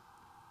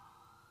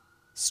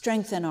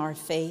 Strengthen our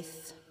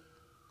faith,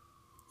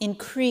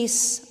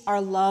 increase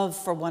our love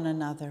for one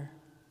another,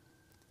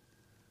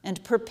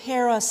 and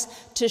prepare us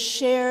to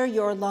share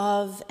your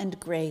love and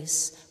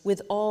grace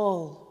with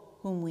all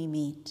whom we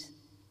meet.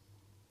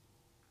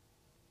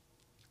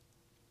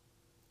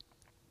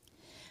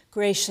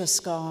 Gracious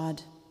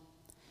God,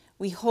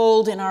 we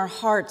hold in our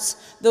hearts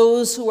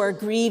those who are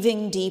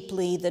grieving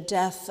deeply the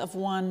death of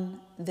one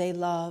they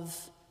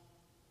love.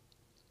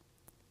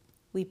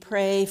 We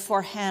pray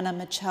for Hannah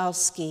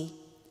Michalski,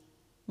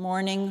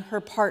 mourning her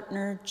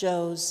partner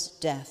Joe's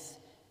death,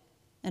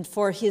 and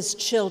for his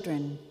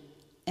children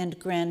and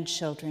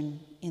grandchildren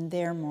in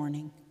their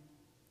mourning.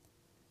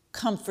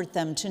 Comfort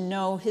them to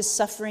know his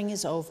suffering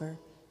is over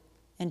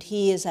and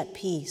he is at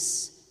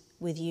peace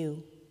with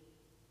you.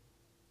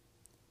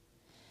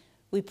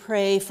 We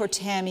pray for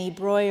Tammy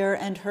Breuer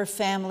and her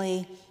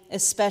family,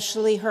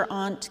 especially her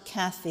Aunt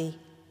Kathy,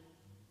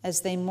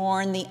 as they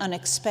mourn the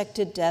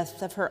unexpected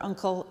death of her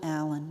Uncle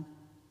Alan.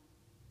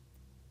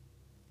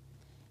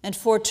 And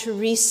for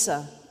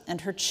Teresa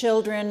and her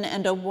children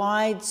and a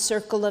wide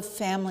circle of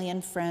family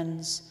and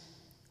friends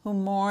who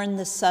mourn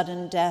the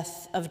sudden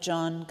death of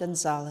John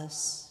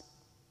Gonzalez.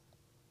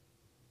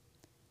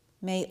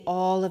 May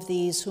all of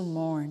these who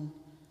mourn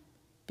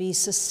be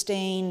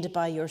sustained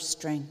by your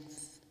strength.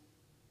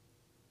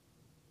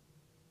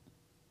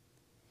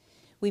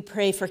 We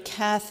pray for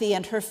Kathy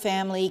and her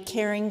family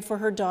caring for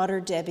her daughter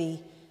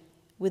Debbie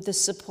with the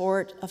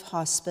support of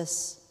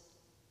hospice,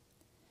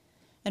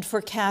 and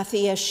for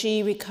Kathy as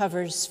she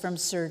recovers from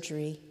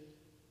surgery.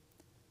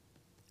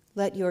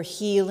 Let your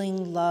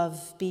healing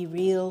love be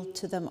real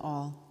to them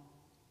all.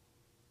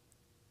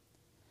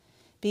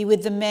 Be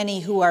with the many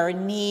who are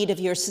in need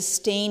of your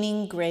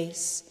sustaining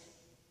grace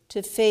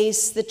to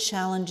face the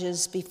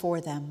challenges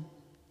before them.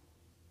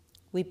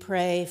 We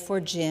pray for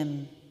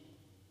Jim,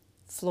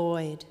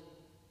 Floyd,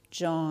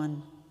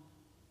 John,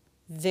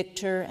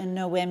 Victor and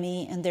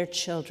Noemi and their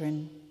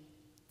children,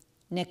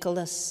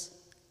 Nicholas,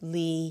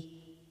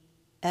 Lee,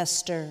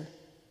 Esther,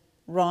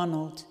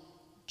 Ronald,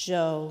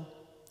 Joe,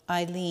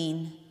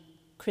 Eileen,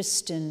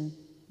 Kristen,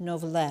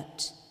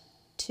 Novelette,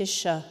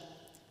 Tisha,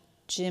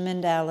 Jim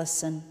and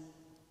Allison,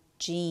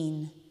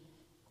 Jean,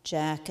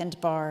 Jack and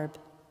Barb,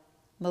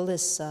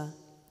 Melissa,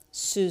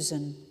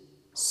 Susan,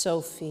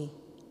 Sophie,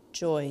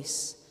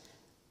 Joyce,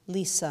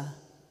 Lisa,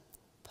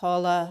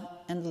 Paula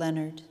and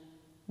Leonard,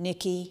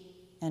 Nikki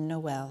and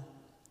Noel,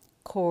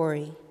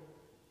 Corey,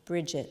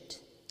 Bridget,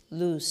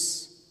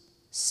 Luce,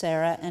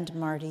 Sarah and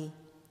Marty,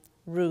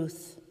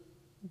 Ruth,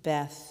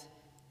 Beth,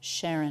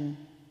 Sharon,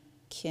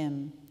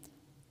 Kim,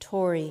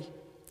 Tori,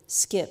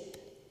 Skip,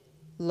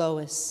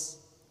 Lois,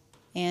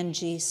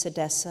 Angie,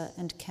 Sedessa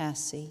and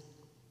Cassie,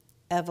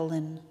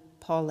 Evelyn,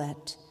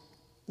 Paulette,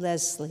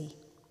 Leslie,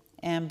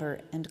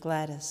 Amber and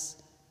Gladys,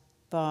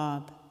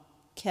 Bob,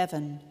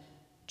 Kevin,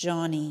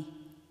 Johnny,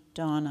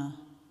 Donna,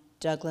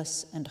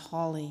 Douglas and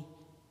Holly,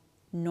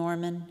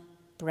 Norman,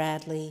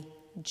 Bradley,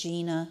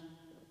 Gina,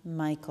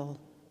 Michael,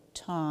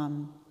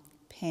 Tom,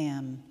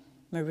 Pam,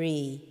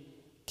 Marie,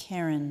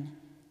 Karen,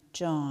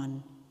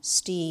 John,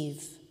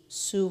 Steve,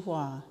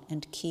 Suhua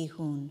and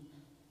Ki-hoon,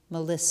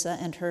 Melissa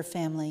and her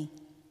family,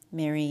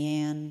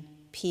 Marianne,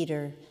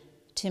 Peter,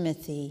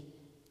 Timothy,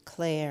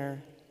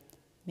 Claire,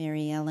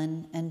 Mary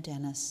Ellen and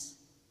Dennis.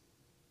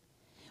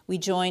 We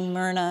join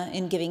Myrna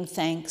in giving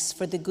thanks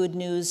for the good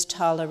news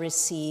Tala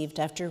received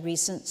after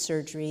recent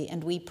surgery,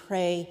 and we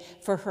pray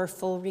for her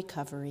full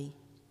recovery.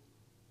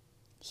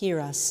 Hear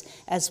us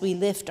as we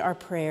lift our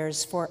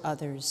prayers for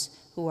others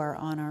who are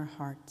on our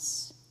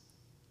hearts.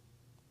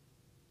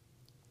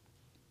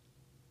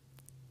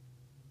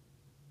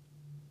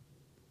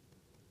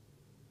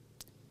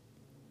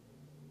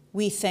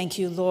 We thank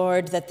you,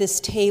 Lord, that this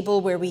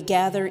table where we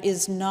gather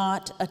is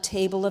not a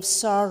table of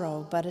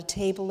sorrow, but a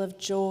table of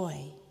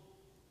joy.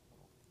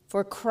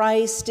 For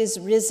Christ is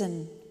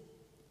risen,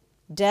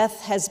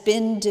 death has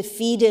been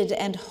defeated,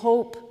 and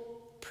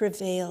hope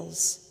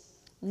prevails.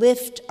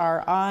 Lift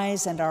our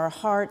eyes and our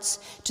hearts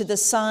to the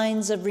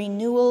signs of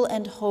renewal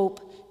and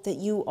hope that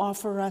you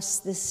offer us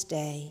this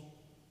day.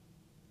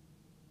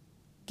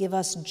 Give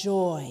us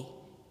joy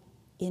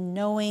in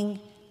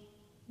knowing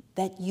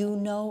that you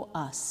know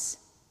us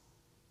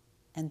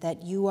and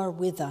that you are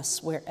with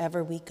us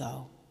wherever we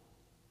go.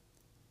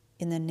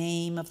 In the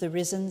name of the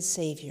risen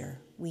Savior,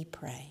 we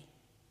pray.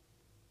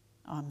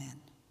 Amen.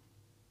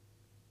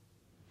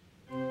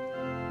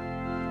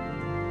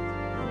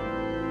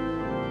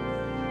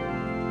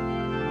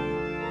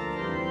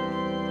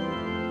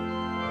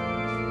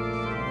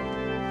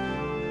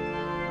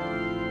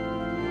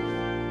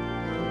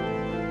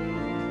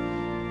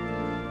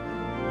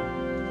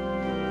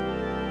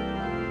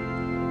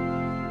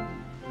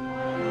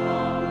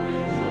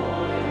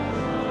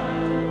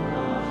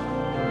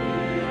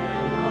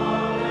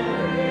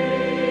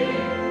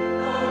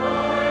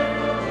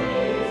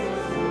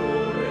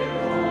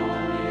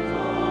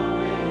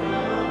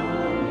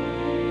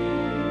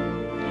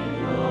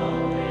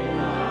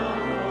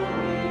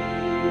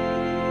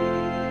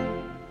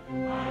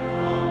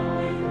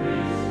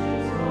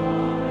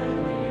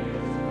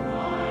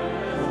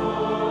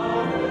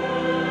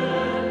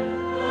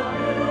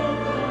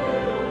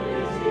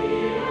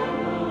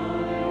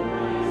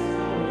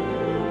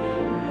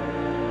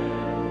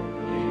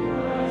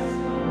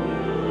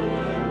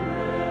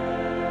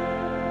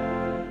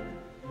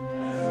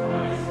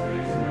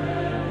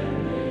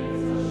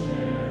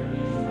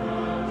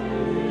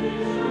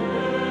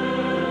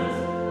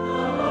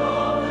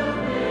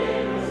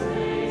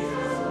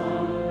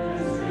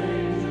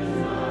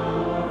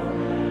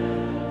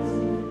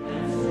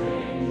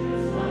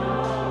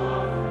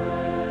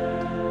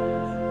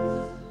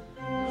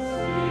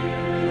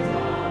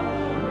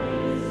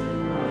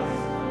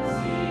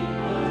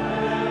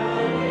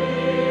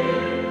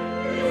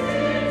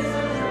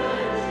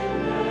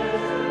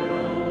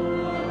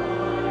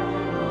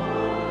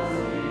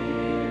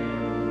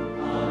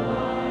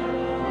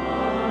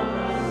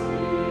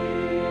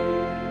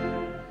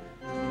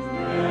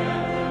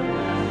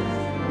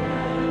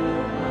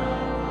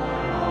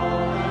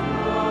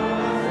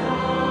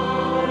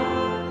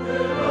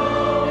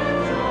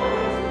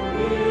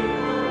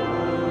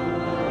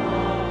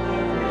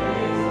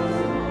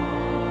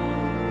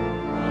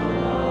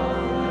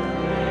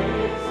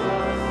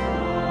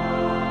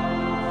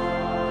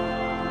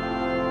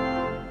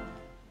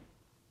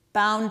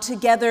 Bound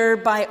together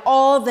by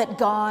all that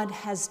God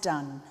has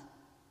done,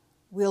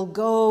 we'll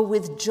go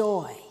with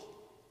joy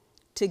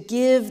to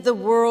give the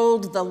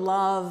world the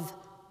love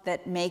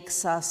that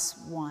makes us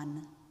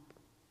one.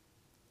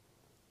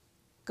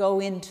 Go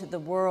into the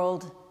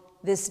world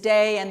this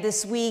day and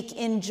this week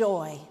in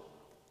joy,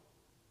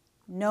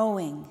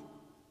 knowing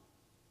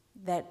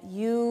that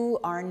you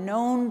are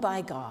known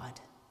by God,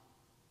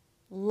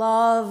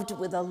 loved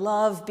with a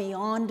love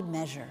beyond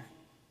measure.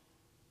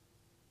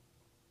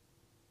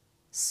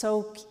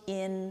 Soak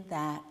in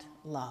that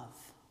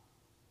love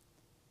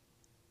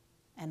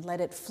and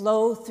let it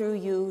flow through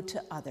you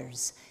to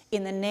others.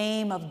 In the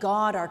name of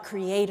God, our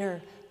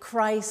Creator,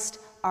 Christ,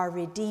 our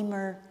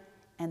Redeemer,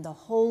 and the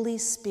Holy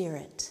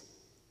Spirit,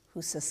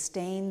 who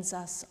sustains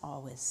us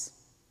always.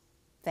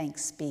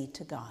 Thanks be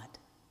to God.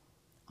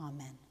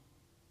 Amen.